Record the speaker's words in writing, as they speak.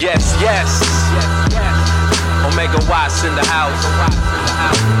Yes, yes. Omega Watts in the house.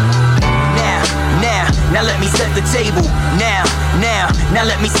 Now let me set the table. Now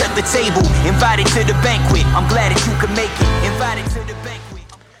let me set the table. Invited to the banquet. I'm glad that you could make it. Invited to the banquet.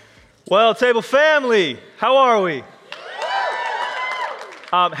 Well, Table family, how are we?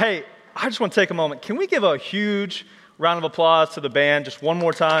 Hey, I just want to take a moment. Can we give a huge round of applause to the band just one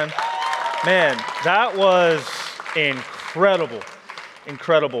more time? Man, that was incredible.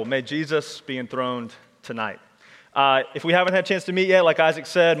 Incredible. May Jesus be enthroned tonight. If we haven't had a chance to meet yet, like Isaac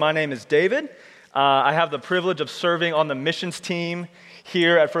said, my name is David. I have the privilege of serving on the missions team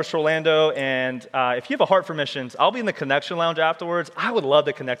here at First Orlando, and if you have a heart for missions, I'll be in the Connection Lounge afterwards. I would love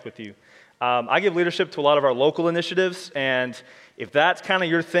to connect with you. I give leadership to a lot of our local initiatives, and if that's kind of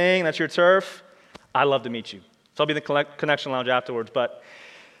your thing, that's your turf, I'd love to meet you. So I'll be in the Connection Lounge afterwards, but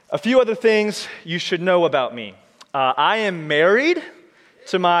a few other things you should know about me. I am married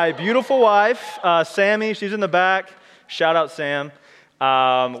to my beautiful wife, Sammy. She's in the back. Shout out, Sam.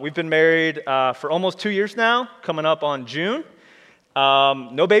 We've been married for almost 2 years now, coming up on June.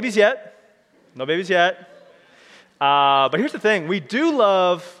 No babies yet. But here's the thing. We do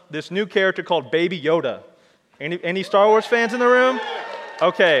love this new character called Baby Yoda. Any Star Wars fans in the room?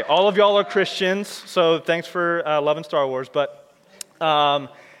 Okay, all of y'all are Christians, so thanks for loving Star Wars. But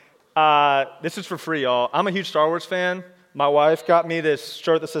this is for free, y'all. I'm a huge Star Wars fan. My wife got me this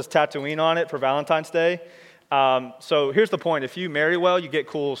shirt that says Tatooine on it for Valentine's Day. So here's the point. If you marry well, you get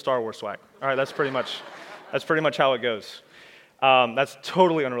cool Star Wars swag. All right, that's pretty much how it goes. That's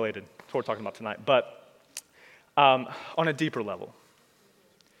totally unrelated to what we're talking about tonight. But on a deeper level,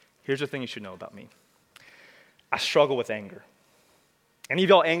 here's the thing you should know about me. I struggle with anger. Any of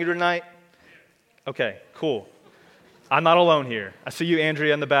y'all angry tonight? Okay, cool. I'm not alone here. I see you,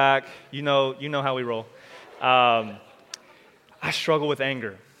 Andrea, in the back. You know how we roll. I struggle with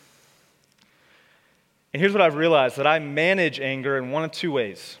anger. And here's what I've realized, that I manage anger in one of two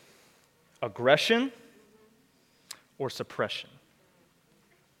ways: aggression or suppression.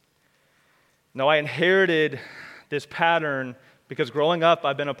 Now, I inherited this pattern because growing up,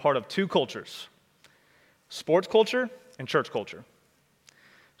 I've been a part of two cultures: sports culture and church culture.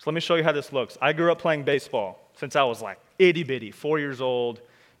 So let me show you how this looks. I grew up playing baseball since I was like itty-bitty, 4 years old.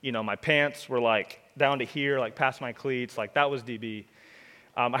 You know, my pants were like down to here, like past my cleats, like that was DB.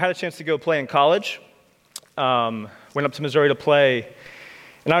 I had a chance to go play in college. Went up to Missouri to play,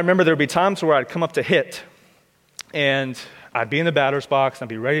 and I remember there would be times where I'd come up to hit, and I'd be in the batter's box, and I'd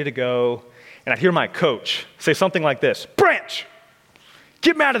be ready to go, and I'd hear my coach say something like this: "Branch,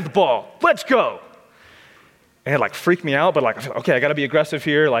 get mad at the ball, let's go." And it like freaked me out, but like, okay, I gotta be aggressive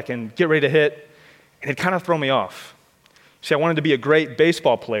here, like, and get ready to hit, and it'd kind of throw me off. See, I wanted to be a great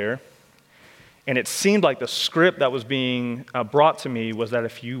baseball player, and it seemed like the script that was being brought to me was that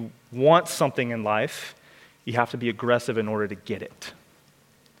if you want something in life, you have to be aggressive in order to get it.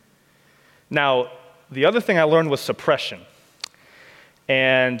 Now, the other thing I learned was suppression.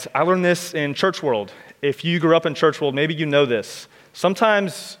 And I learned this in church world. If you grew up in church world, maybe you know this.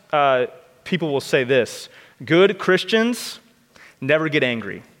 Sometimes people will say this: good Christians never get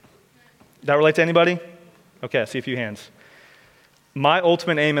angry. Does that relate to anybody? Okay, I see a few hands. My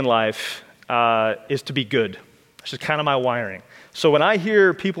ultimate aim in life is to be good. It's just kind of my wiring. So when I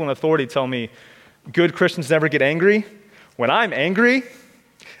hear people in authority tell me, good Christians never get angry, when I'm angry,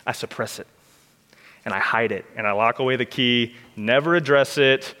 I suppress it. And I hide it. And I lock away the key, never address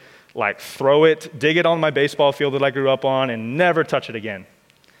it, like throw it, dig it on my baseball field that I grew up on, and never touch it again.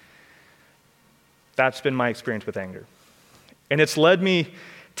 That's been my experience with anger. And it's led me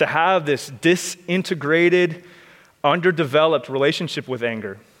to have this disintegrated, underdeveloped relationship with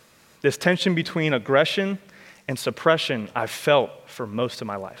anger. This tension between aggression and suppression I've felt for most of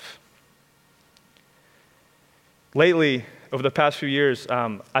my life. Lately, over the past few years,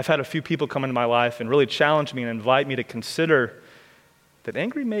 I've had a few people come into my life and really challenge me and invite me to consider that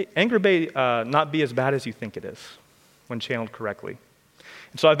anger may not be as bad as you think it is when channeled correctly.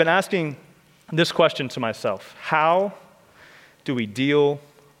 And so I've been asking this question to myself: how do we deal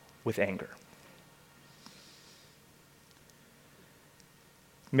with anger?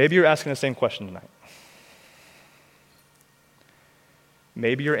 Maybe you're asking the same question tonight.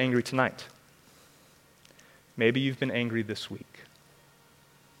 Maybe you're angry tonight. Maybe you've been angry this week.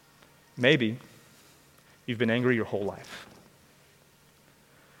 Maybe you've been angry your whole life.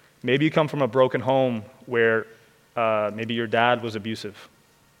 Maybe you come from a broken home where maybe your dad was abusive,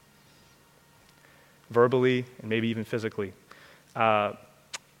 verbally and maybe even physically.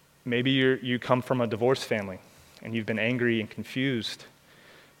 Maybe you come from a divorced family and you've been angry and confused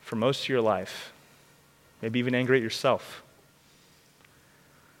for most of your life, maybe even angry at yourself.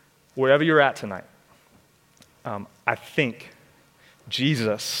 wherever you're at tonight, I think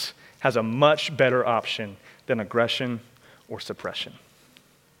Jesus has a much better option than aggression or suppression.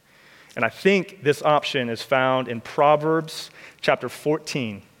 And I think this option is found in Proverbs chapter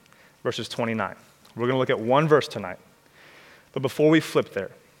 14, verses 29. We're going to look at one verse tonight. But before we flip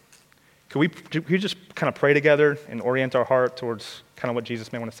there, can we just kind of pray together and orient our heart towards kind of what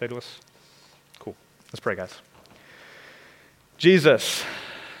Jesus may want to say to us? Cool. Let's pray, guys. Jesus,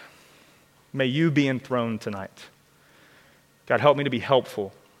 may you be enthroned tonight. God, help me to be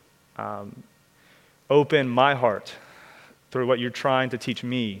helpful. Open my heart through what you're trying to teach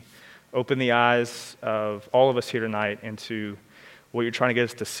me. Open the eyes of all of us here tonight into what you're trying to get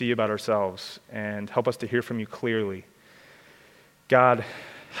us to see about ourselves, and help us to hear from you clearly. God,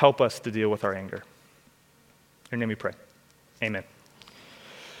 help us to deal with our anger. In your name we pray. Amen.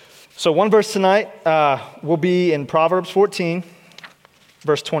 So one verse tonight will be in Proverbs 14,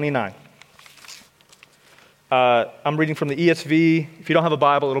 verse 29. I'm reading from the ESV. If you don't have a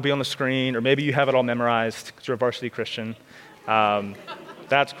Bible, it'll be on the screen, or maybe you have it all memorized because you're a varsity Christian.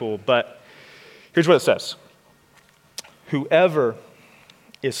 That's cool. But here's what it says. Whoever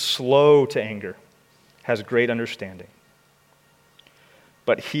is slow to anger has great understanding,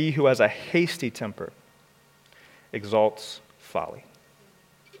 but he who has a hasty temper exalts folly.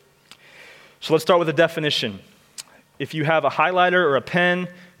 So let's start with a definition. If you have a highlighter or a pen,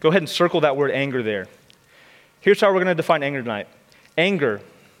 go ahead and circle that word anger there. Here's how we're going to define anger tonight. Anger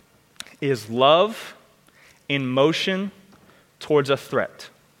is love in motion towards a threat.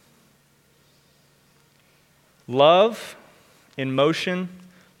 Love in motion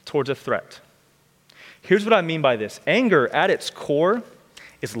towards a threat. Here's what I mean by this. Anger at its core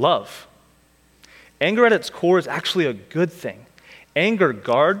is love. Anger at its core is actually a good thing. Anger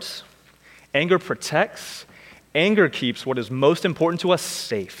guards, anger protects, anger keeps what is most important to us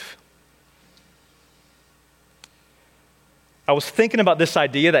safe. I was thinking about this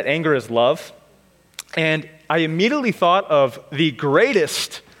idea that anger is love, and I immediately thought of the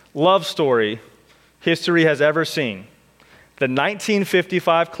greatest love story history has ever seen. The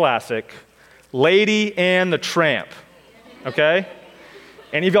 1955 classic, Lady and the Tramp. Okay?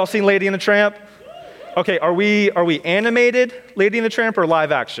 Any of y'all seen Lady and the Tramp? Okay, are we animated Lady and the Tramp or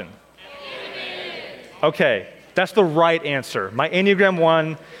live action? Animated. Okay, that's the right answer. My Enneagram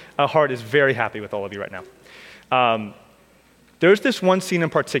 1 heart is very happy with all of you right now. There's this one scene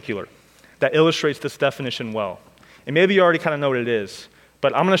in particular that illustrates this definition well. And maybe you already kind of know what it is,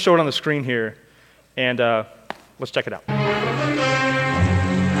 but I'm going to show it on the screen here, and let's check it out.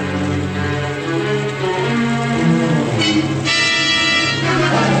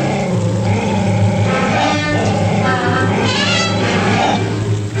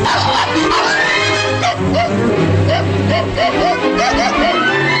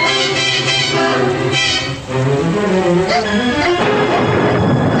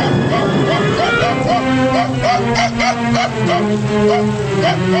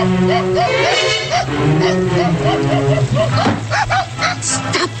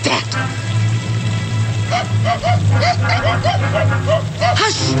 Stop that!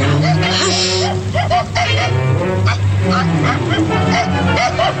 Hush now! Hush!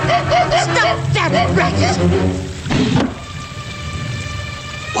 Stop that racket!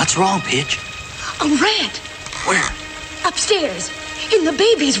 What's wrong, Pidge? A rat! Where? Upstairs, in the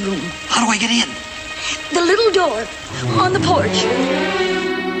baby's room. How do I get in? The little door on the porch.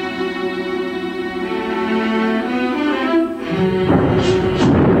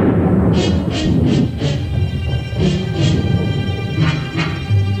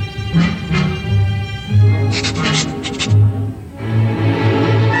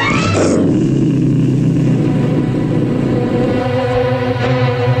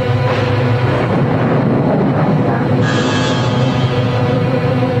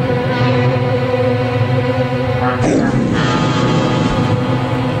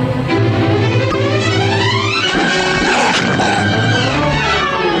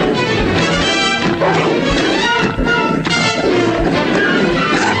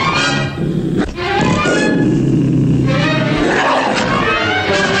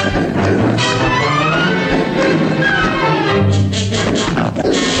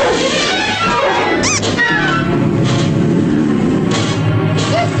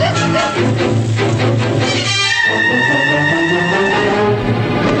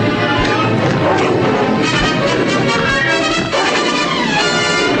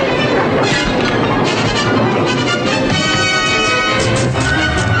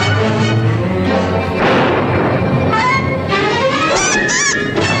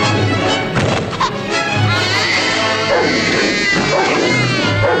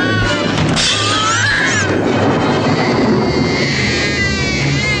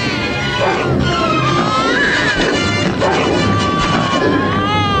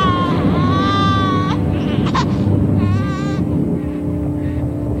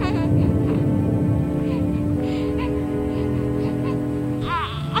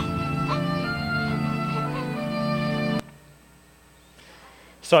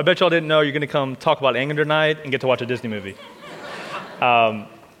 So I bet y'all didn't know you're going to come talk about anger tonight and get to watch a Disney movie. But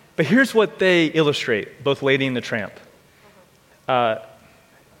here's what they illustrate, both Lady and the Tramp.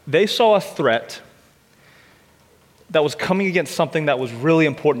 They saw a threat that was coming against something that was really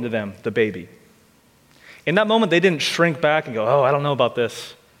important to them, the baby. In that moment, they didn't shrink back and go, oh, I don't know about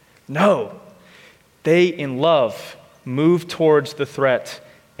this. No. They, in love, moved towards the threat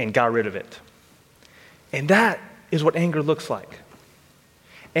and got rid of it. And that is what anger looks like.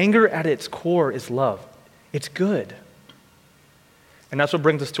 Anger at its core is love. It's good. And that's what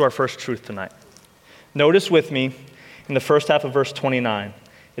brings us to our first truth tonight. Notice with me in the first half of verse 29,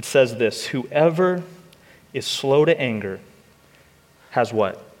 it says this, whoever is slow to anger has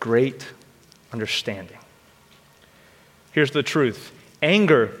what? Great understanding. Here's the truth.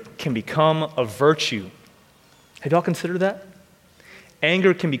 Anger can become a virtue. Have y'all considered that?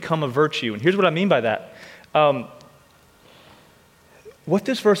 Anger can become a virtue. And here's what I mean by that. What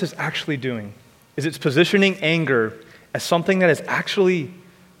this verse is actually doing is it's positioning anger as something that is actually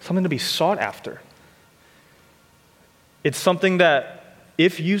something to be sought after. It's something that,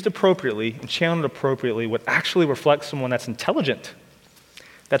 if used appropriately and channeled appropriately, would actually reflect someone that's intelligent,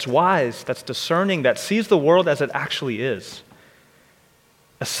 that's wise, that's discerning, that sees the world as it actually is.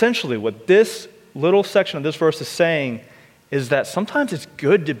 Essentially, what this little section of this verse is saying is that sometimes it's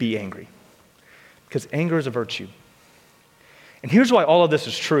good to be angry, because anger is a virtue. And here's why all of this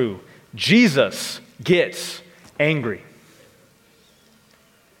is true. Jesus gets angry.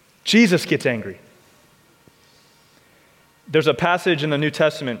 Jesus gets angry. There's a passage in the New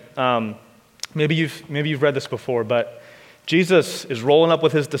Testament, maybe you've read this before, but Jesus is rolling up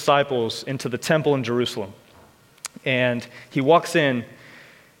with his disciples into the temple in Jerusalem. And he walks in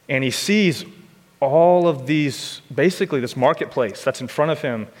and he sees all of these, basically this marketplace that's in front of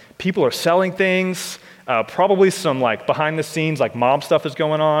him. People are selling things, probably some like behind the scenes, like mob stuff is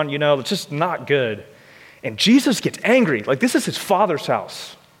going on, it's just not good. And Jesus gets angry. Like, this is his Father's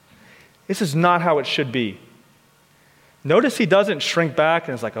house. This is not how it should be. Notice he doesn't shrink back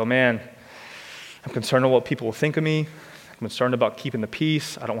and is like, oh man, I'm concerned about what people will think of me. I'm concerned about keeping the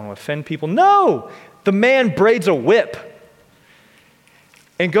peace. I don't want to offend people. No, the man braids a whip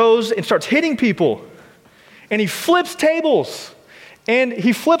and goes and starts hitting people. And he flips tables and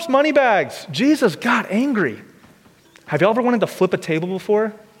he flips money bags. Jesus got angry. Have y'all ever wanted to flip a table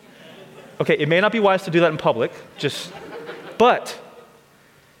before? Okay, it may not be wise to do that in public, but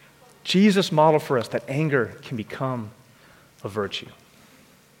Jesus modeled for us that anger can become a virtue.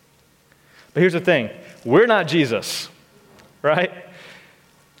 But here's the thing, we're not Jesus, right?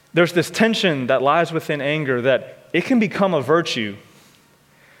 There's this tension that lies within anger that it can become a virtue,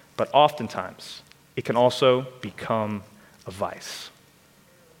 but oftentimes it can also become a vice.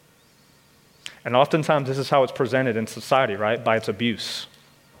 And oftentimes this is how it's presented in society, right? By its abuse.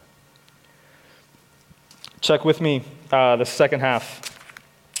 Check with me the second half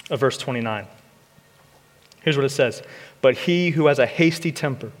of verse 29. Here's what it says. But he who has a hasty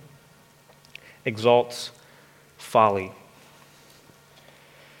temper exalts folly.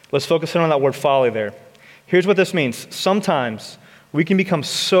 Let's focus in on that word folly there. Here's what this means. Sometimes we can become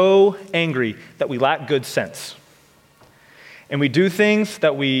so angry that we lack good sense. And we do things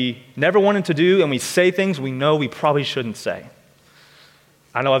that we never wanted to do, and we say things we know we probably shouldn't say.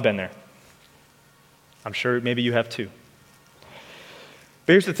 I know I've been there. I'm sure maybe you have too.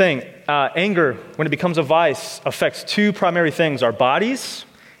 But here's the thing, anger, when it becomes a vice, affects two primary things, our bodies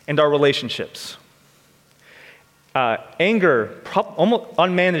and our relationships. Anger, almost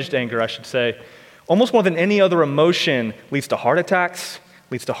unmanaged anger, I should say, almost more than any other emotion, leads to heart attacks,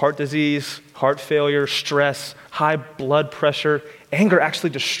 leads to heart disease, heart failure, stress, high blood pressure. Anger actually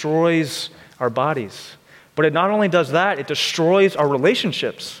destroys our bodies. But it not only does that, it destroys our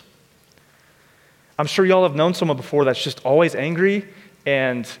relationships. I'm sure y'all have known someone before that's just always angry,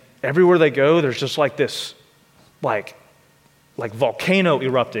 and everywhere they go, there's just like this, like volcano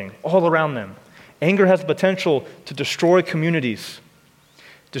erupting all around them. Anger has the potential to destroy communities,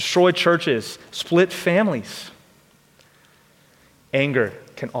 destroy churches, split families. Anger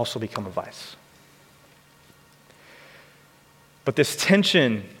can also become a vice. But this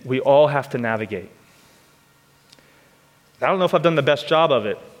tension we all have to navigate. I don't know if I've done the best job of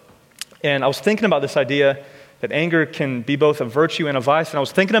it. And I was thinking about this idea that anger can be both a virtue and a vice. And I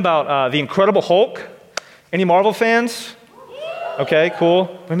was thinking about The Incredible Hulk. Any Marvel fans? Okay,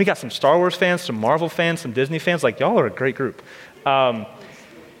 cool. Maybe we got some Star Wars fans, some Marvel fans, some Disney fans. Like, y'all are a great group. The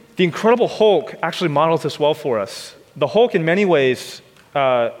Incredible Hulk actually models this well for us. The Hulk, in many ways,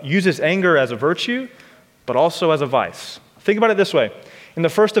 uses anger as a virtue, but also as a vice. Think about it this way. In the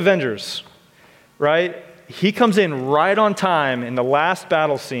first Avengers, right, he comes in right on time in the last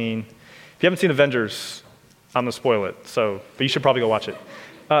battle scene. If you haven't seen Avengers, I'm gonna spoil it, but you should probably go watch it.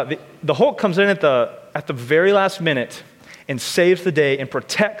 The Hulk comes in at the very last minute and saves the day and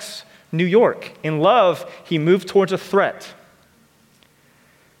protects New York. In love, he moved towards a threat.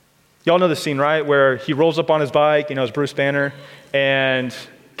 Y'all know the scene, right? Where he rolls up on his bike, as Bruce Banner, and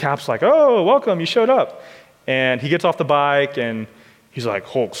Cap's like, oh, welcome, you showed up. And he gets off the bike and he's like,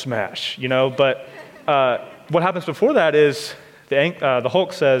 Hulk smash, But what happens before that is the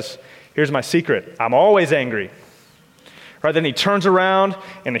Hulk says, here's my secret, I'm always angry. Right, then he turns around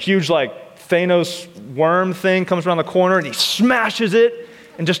and a huge Thanos worm thing comes around the corner and he smashes it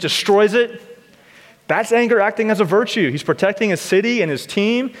and just destroys it. That's anger acting as a virtue. He's protecting his city and his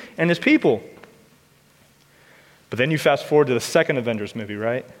team and his people. But then you fast forward to the second Avengers movie,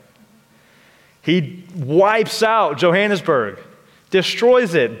 right? He wipes out Johannesburg,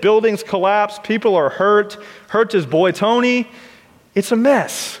 destroys it. Buildings collapse, people are hurt his boy Tony. It's a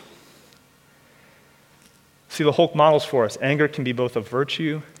mess. See, the Hulk models for us, anger can be both a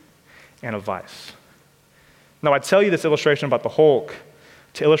virtue and a vice. Now, I tell you this illustration about the Hulk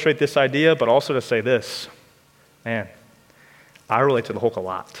to illustrate this idea, but also to say this. Man, I relate to the Hulk a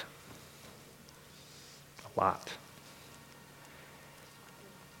lot. A lot.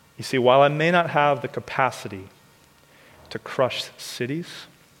 You see, while I may not have the capacity to crush cities,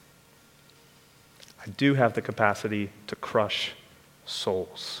 I do have the capacity to crush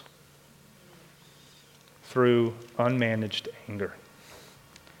souls through unmanaged anger.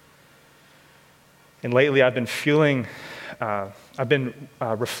 And lately I've been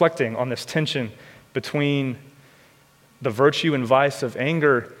reflecting on this tension between the virtue and vice of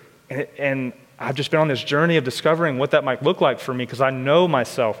anger, and I've just been on this journey of discovering what that might look like for me, because I know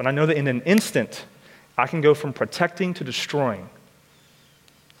myself, and I know that in an instant, I can go from protecting to destroying.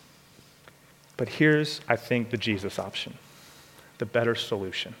 But here's, I think, the Jesus option, the better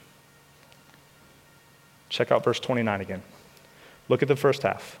solution. Check out verse 29 again. Look at the first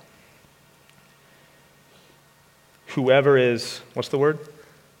half. Whoever is, what's the word?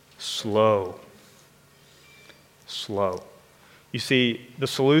 Slow. Slow. You see, the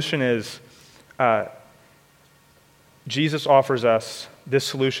solution is, Jesus offers us this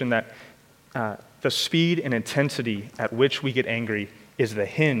solution that the speed and intensity at which we get angry is the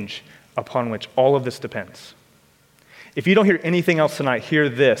hinge upon which all of this depends. If you don't hear anything else tonight, hear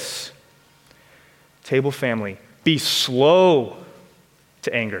this. Table family, be slow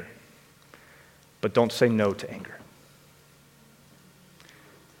to anger, but don't say no to anger.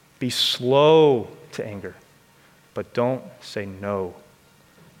 Be slow to anger, but don't say no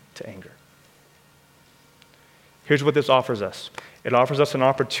to anger. Here's what this offers us. It offers us an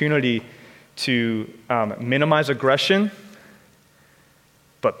opportunity to minimize aggression,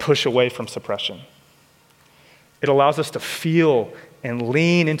 but push away from suppression. It allows us to feel and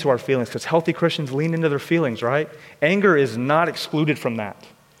lean into our feelings, because healthy Christians lean into their feelings, right? Anger is not excluded from that,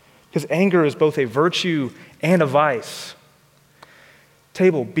 because anger is both a virtue and a vice.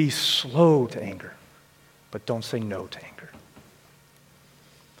 Table, be slow to anger, but don't say no to anger.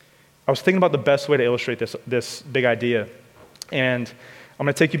 I was thinking about the best way to illustrate this big idea, and I'm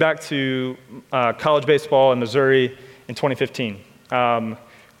going to take you back to college baseball in Missouri in 2015.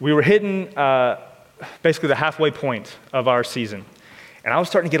 We were hitting basically the halfway point of our season, and I was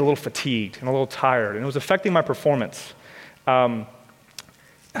starting to get a little fatigued and a little tired, and it was affecting my performance. And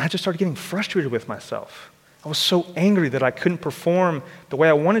I just started getting frustrated with myself. I was so angry that I couldn't perform the way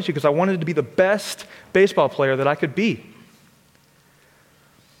I wanted to, because I wanted to be the best baseball player that I could be.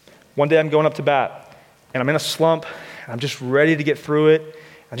 One day I'm going up to bat, and I'm in a slump, and I'm just ready to get through it.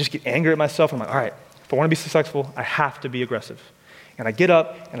 I just get angry at myself. I'm like, all right, if I want to be successful, I have to be aggressive. And I get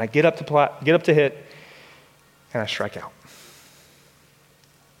up to hit, and I strike out.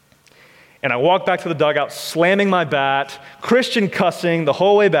 And I walk back to the dugout, slamming my bat, Christian cussing the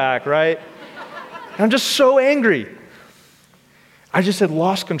whole way back, right? And I'm just so angry. I just had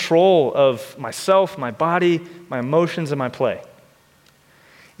lost control of myself, my body, my emotions, and my play.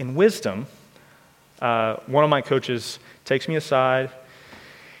 In wisdom, one of my coaches takes me aside,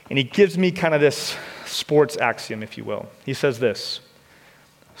 and he gives me kind of this sports axiom, if you will. He says this: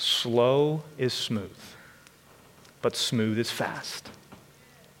 slow is smooth, but smooth is fast.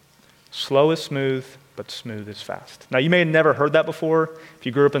 Slow is smooth, but smooth is fast. Now, you may have never heard that before. If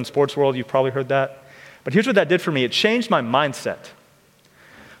you grew up in the sports world, you've probably heard that. But here's what that did for me. It changed my mindset.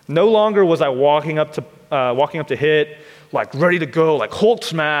 No longer was I walking up to hit, like ready to go, like Hulk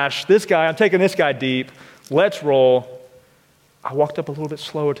smash, this guy, I'm taking this guy deep, let's roll. I walked up a little bit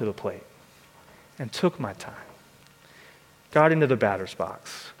slower to the plate and took my time. Got into the batter's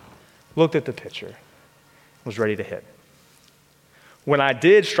box, looked at the pitcher, was ready to hit. When I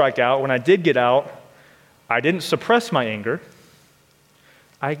did strike out, when I did get out, I didn't suppress my anger.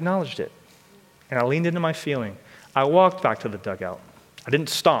 I acknowledged it, and I leaned into my feeling. I walked back to the dugout. I didn't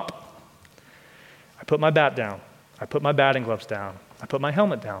stomp. I put my bat down. I put my batting gloves down. I put my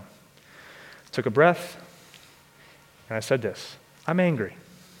helmet down. Took a breath, and I said this: I'm angry,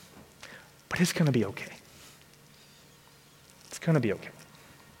 but it's going to be okay. It's going to be okay.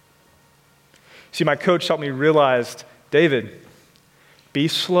 See, my coach helped me realize, David, be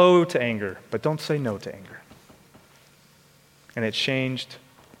slow to anger, but don't say no to anger. And it changed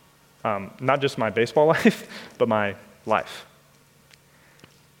not just my baseball life, but my life.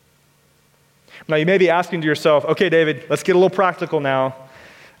 Now, you may be asking to yourself, okay, David, let's get a little practical now.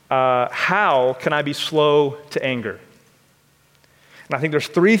 How can I be slow to anger? And I think there's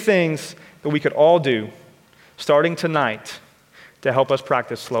 3 things that we could all do starting tonight to help us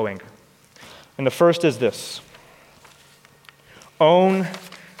practice slow anger. And the first is this: own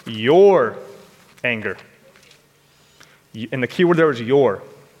your anger. And the key word there is your.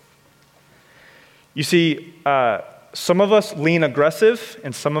 You see, some of us lean aggressive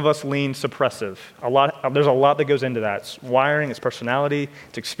and some of us lean suppressive. There's a lot that goes into that. It's wiring, it's personality,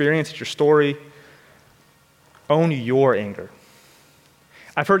 it's experience, it's your story. Own your anger.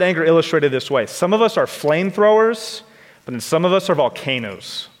 I've heard anger illustrated this way. Some of us are flamethrowers, but then some of us are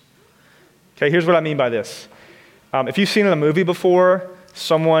volcanoes. Okay, here's what I mean by this. If you've seen in a movie before,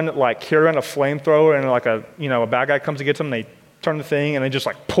 someone like carry around a flamethrower and like a bad guy comes to get them, they turn the thing and they just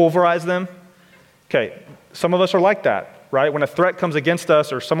like pulverize them. Okay, some of us are like that, right? When a threat comes against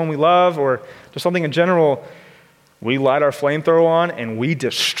us or someone we love or just something in general, we light our flamethrower on and we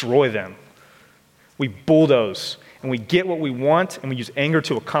destroy them. We bulldoze and we get what we want and we use anger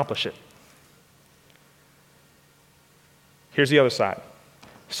to accomplish it. Here's the other side.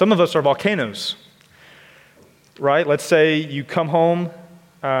 Some of us are volcanoes, right? Let's say you come home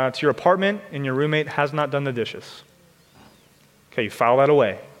to your apartment and your roommate has not done the dishes. Okay, you file that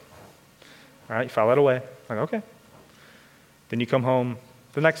away. All right, you file that away. Like, okay. Then you come home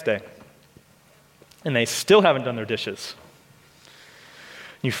the next day and they still haven't done their dishes.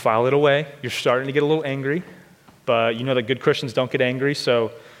 You file it away. You're starting to get a little angry, but you know that good Christians don't get angry, so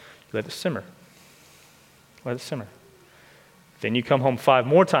you let it simmer. Let it simmer. Then you come home 5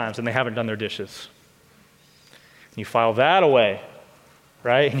 more times and they haven't done their dishes. You file that away,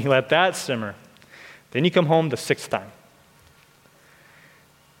 right? And you let that simmer. Then you come home the 6th time.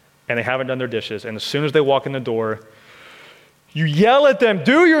 And they haven't done their dishes. And as soon as they walk in the door, you yell at them,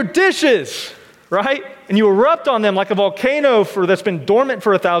 do your dishes, right? And you erupt on them like a volcano that's been dormant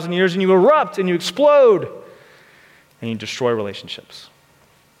for 1,000 years, and you erupt and you explode. And you destroy relationships.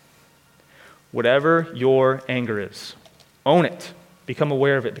 Whatever your anger is, own it. Become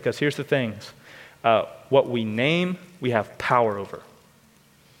aware of it, because here's the things. What we name, we have power over.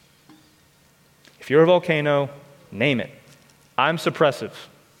 If you're a volcano, name it. I'm suppressive.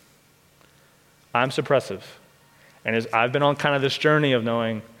 I'm suppressive. And as I've been on kind of this journey of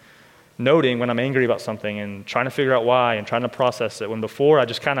noting when I'm angry about something and trying to figure out why and trying to process it, when before I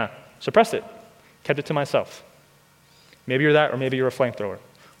just kind of suppressed it, kept it to myself. Maybe you're that, or maybe you're a flamethrower.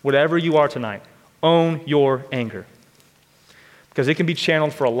 Whatever you are tonight, own your anger. Because it can be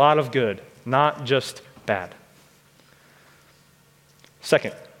channeled for a lot of good, not just bad.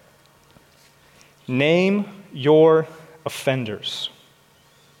 Second, name your offenders.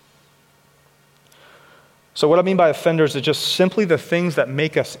 So what I mean by offenders is just simply the things that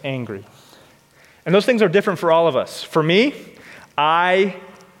make us angry. And those things are different for all of us. For me, I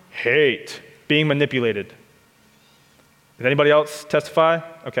hate being manipulated. Does anybody else testify?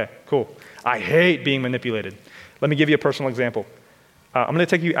 Okay, cool. I hate being manipulated. Let me give you a personal example. I'm going to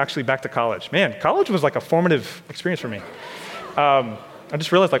take you actually back to college. Man, college was like a formative experience for me. I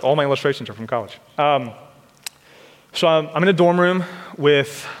just realized like all my illustrations are from college. So I'm in a dorm room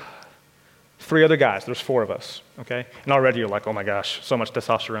with 3 other guys. There's 4 of us, okay? And already you're like, oh my gosh, so much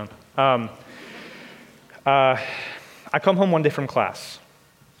testosterone. I come home one day from class,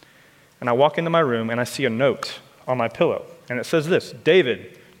 and I walk into my room, and I see a note on my pillow, and it says this: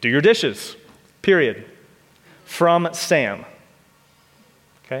 David, do your dishes, period. From Sam.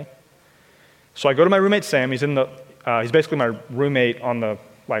 Okay? So I go to my roommate Sam. He's basically my roommate on the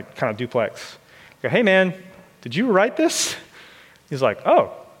kind of duplex. I go, hey man, did you write this? He's like,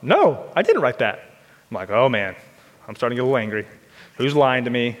 oh, no, I didn't write that. I'm like, oh man, I'm starting to get a little angry. Who's lying to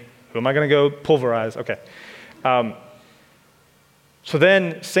me? Who am I going to go pulverize? Okay. So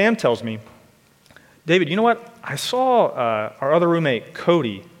then Sam tells me, David, you know what? I saw our other roommate,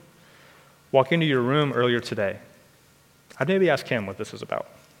 Cody, walk into your room earlier today. I'd maybe ask him what this is about.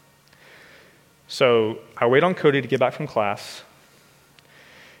 So I wait on Cody to get back from class.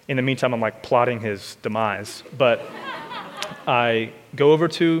 In the meantime, I'm like plotting his demise. But I go over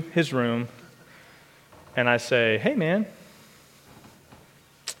to his room and I say, hey man,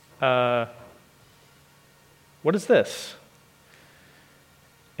 what is this?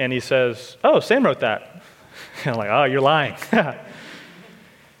 And he says, oh, Sam wrote that. And I'm like, oh, you're lying. And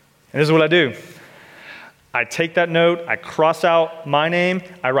this is what I do. I take that note, I cross out my name,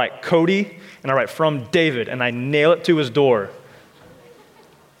 I write Cody, and I write from David, and I nail it to his door.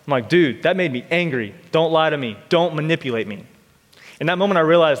 I'm like, dude, that made me angry. Don't lie to me. Don't manipulate me. In that moment, I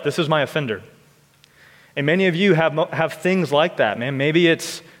realized this is my offender. And many of you have things like that, man. Maybe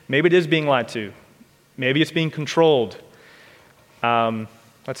it is being lied to. Maybe it's being controlled.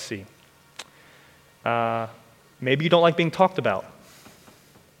 Let's see. Maybe you don't like being talked about.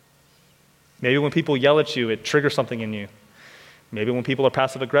 Maybe when people yell at you, it triggers something in you. Maybe when people are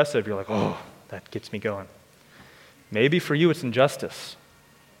passive aggressive, you're like, oh, that gets me going. Maybe for you, it's injustice.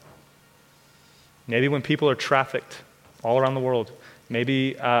 Maybe when people are trafficked all around the world.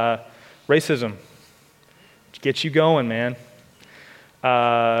 Maybe racism gets you going, man.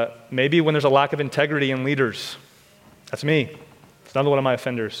 Maybe when there's a lack of integrity in leaders. That's me. It's another one of my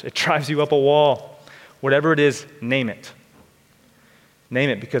offenders. It drives you up a wall. Whatever it is, name it. Name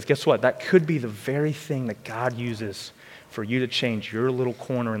it, because guess what? That could be the very thing that God uses for you to change your little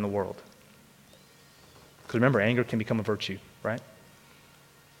corner in the world. Because remember, anger can become a virtue, right?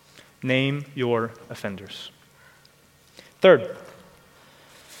 Name your offenders. Third,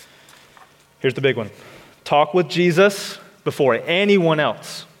 here's the big one. Talk with Jesus before anyone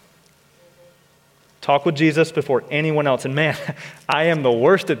else. Talk with Jesus before anyone else. And man, I am the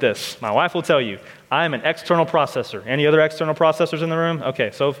worst at this. My wife will tell you, I am an external processor. Any other external processors in the room? Okay,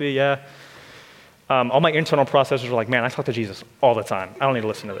 Sophie, yeah. All my internal processors are like, man, I talk to Jesus all the time. I don't need to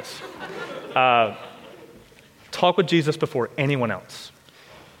listen to this. Talk with Jesus before anyone else.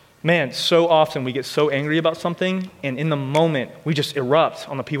 Man, so often we get so angry about something, and in the moment, we just erupt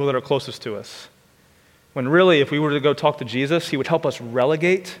on the people that are closest to us. When really, if we were to go talk to Jesus, he would help us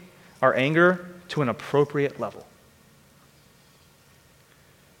relegate our anger to an appropriate level.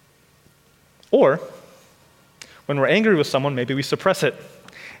 Or, when we're angry with someone, maybe we suppress it,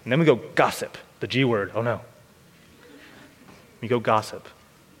 and then we go gossip, the G word, oh no. We go gossip.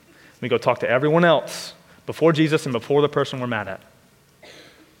 We go talk to everyone else before Jesus and before the person we're mad at.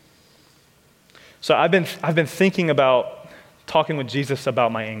 So I've been thinking about talking with Jesus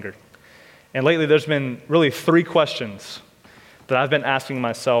about my anger. And lately there's been really 3 questions that I've been asking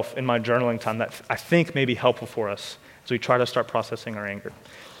myself in my journaling time that I think may be helpful for us as we try to start processing our anger.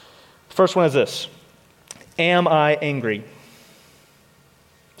 The first one is this: am I angry?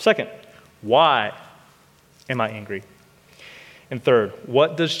 Second, why am I angry? And third,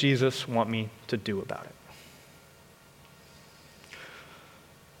 what does Jesus want me to do about it?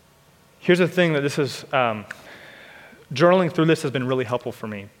 Here's the thing that this is, journaling through this has been really helpful for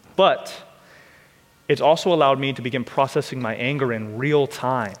me, but it's also allowed me to begin processing my anger in real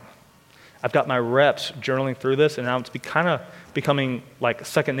time. I've got my reps journaling through this, and now it's kind of becoming like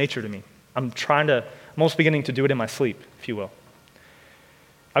second nature to me. I'm almost beginning to do it in my sleep, if you will.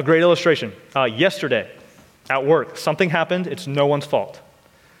 A great illustration. Yesterday at work, something happened. It's no one's fault.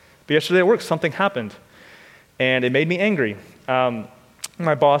 But yesterday at work, something happened, and it made me angry.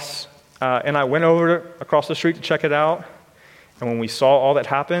 My boss and I went over across the street to check it out, and when we saw all that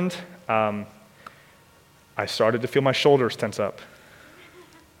happened, I started to feel my shoulders tense up.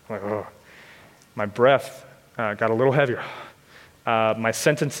 I'm like, oh. My breath got a little heavier. My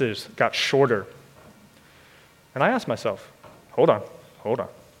sentences got shorter. And I asked myself, hold on.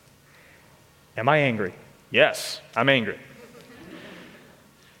 Am I angry? Yes, I'm angry.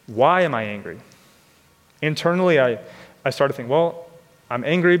 Why am I angry? Internally, I started thinking, well, I'm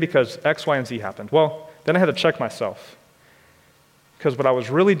angry because X, Y, and Z happened. Well, then I had to check myself. Because what I was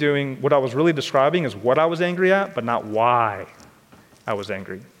really describing is what I was angry at, but not why I was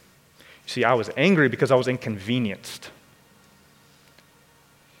angry. You see, I was angry because I was inconvenienced.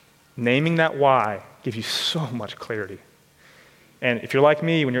 Naming that why gives you so much clarity. And if you're like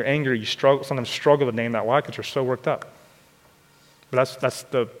me, when you're angry, you sometimes struggle to name that why because you're so worked up. But that's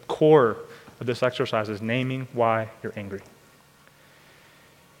the core of this exercise, is naming why you're angry.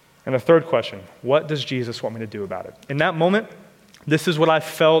 And the third question, what does Jesus want me to do about it? In that moment, this is what I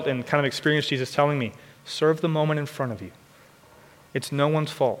felt and kind of experienced Jesus telling me: serve the moment in front of you. It's no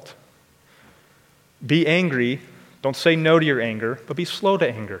one's fault. Be angry. Don't say no to your anger, but be slow to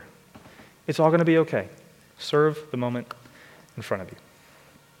anger. It's all going to be okay. Serve the moment in front of you.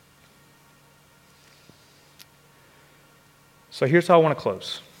 So here's how I want to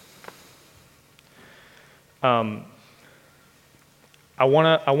close. I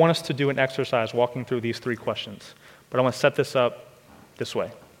want us to do an exercise walking through these 3 questions, but I want to set this up this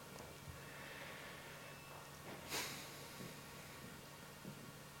way.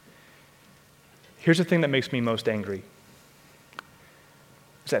 Here's the thing that makes me most angry,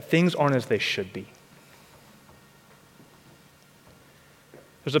 is that things aren't as they should be.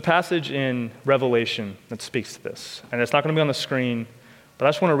 There's a passage in Revelation that speaks to this, and it's not going to be on the screen, but I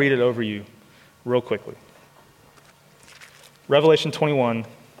just want to read it over you real quickly. Revelation 21,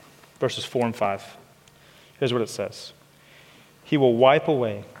 verses 4 and 5. Here's what it says. He will wipe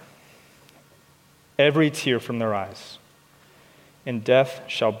away every tear from their eyes, and death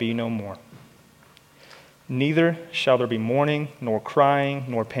shall be no more. Neither shall there be mourning, nor crying,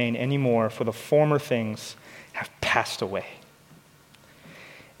 nor pain any more, for the former things have passed away.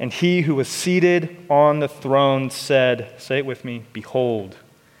 And he who was seated on the throne said, say it with me, behold,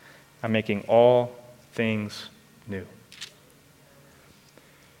 I'm making all things new.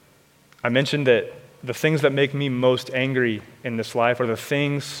 I mentioned that the things that make me most angry in this life are the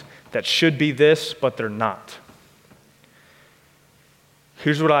things that should be this, but they're not.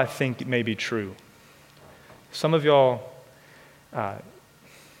 Here's what I think may be true. Some of y'all,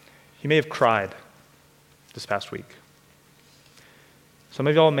 you may have cried this past week. Some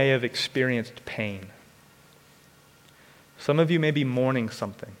of y'all may have experienced pain. Some of you may be mourning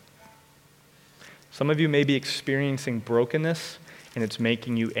something. Some of you may be experiencing brokenness, and it's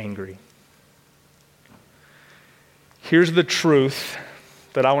making you angry. Here's the truth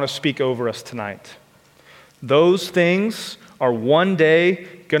that I want to speak over us tonight. Those things are one day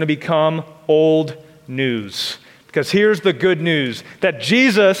going to become old news. Because here's the good news, that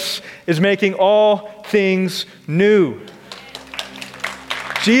Jesus is making all things new.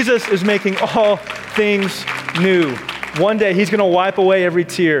 Jesus is making all things new. One day he's going to wipe away every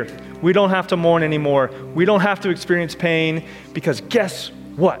tear. We don't have to mourn anymore. We don't have to experience pain, because guess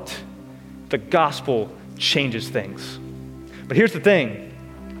what? The gospel changes things. But here's the thing.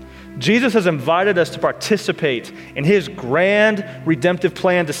 Jesus has invited us to participate in his grand redemptive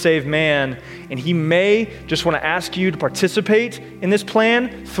plan to save man, and he may just want to ask you to participate in this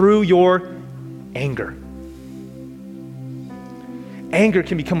plan through your anger. Anger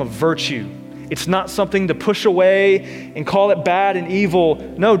can become a virtue. It's not something to push away and call it bad and evil.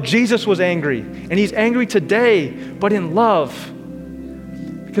 No, Jesus was angry, and he's angry today, but in love,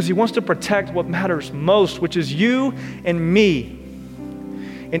 because he wants to protect what matters most, which is you and me.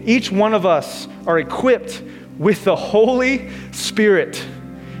 And each one of us are equipped with the Holy Spirit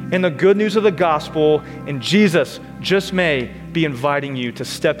and the good news of the gospel, and Jesus just may be inviting you to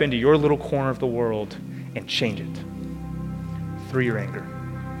step into your little corner of the world and change it through your anger.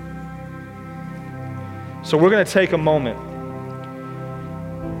 So we're going to take a moment,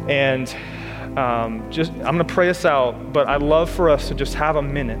 and I'm going to pray us out, but I'd love for us to just have a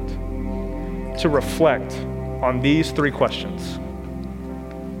minute to reflect on these 3 questions.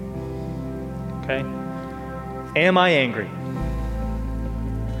 Okay? Am I angry?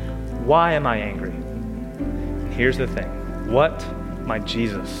 Why am I angry? And here's the thing. What might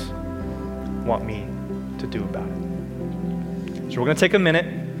Jesus want me to do about it? So we're going to take a minute.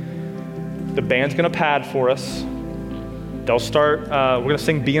 The band's going to pad for us. They'll start, we're going to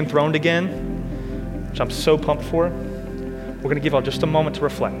sing Be Enthroned again, which I'm so pumped for. We're going to give y'all just a moment to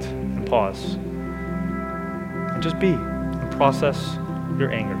reflect and pause. And just be and process your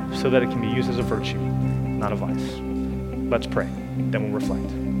anger so that it can be used as a virtue, not a vice. Let's pray, then we'll reflect.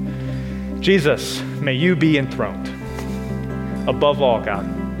 Jesus, may you be enthroned above all, God.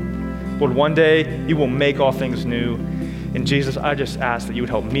 Lord, one day you will make all things new. And Jesus, I just ask that you would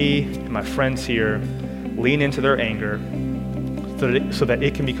help me and my friends here lean into their anger so that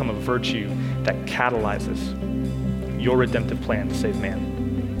it can become a virtue that catalyzes your redemptive plan to save man.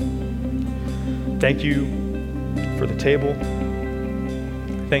 Thank you for the table.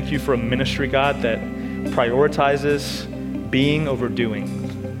 Thank you for a ministry, God, that prioritizes being over doing.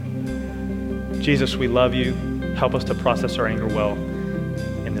 Jesus, we love you. Help us to process our anger well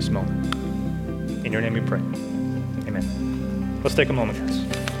in this moment. In your name we pray. Amen. Let's take a moment, guys.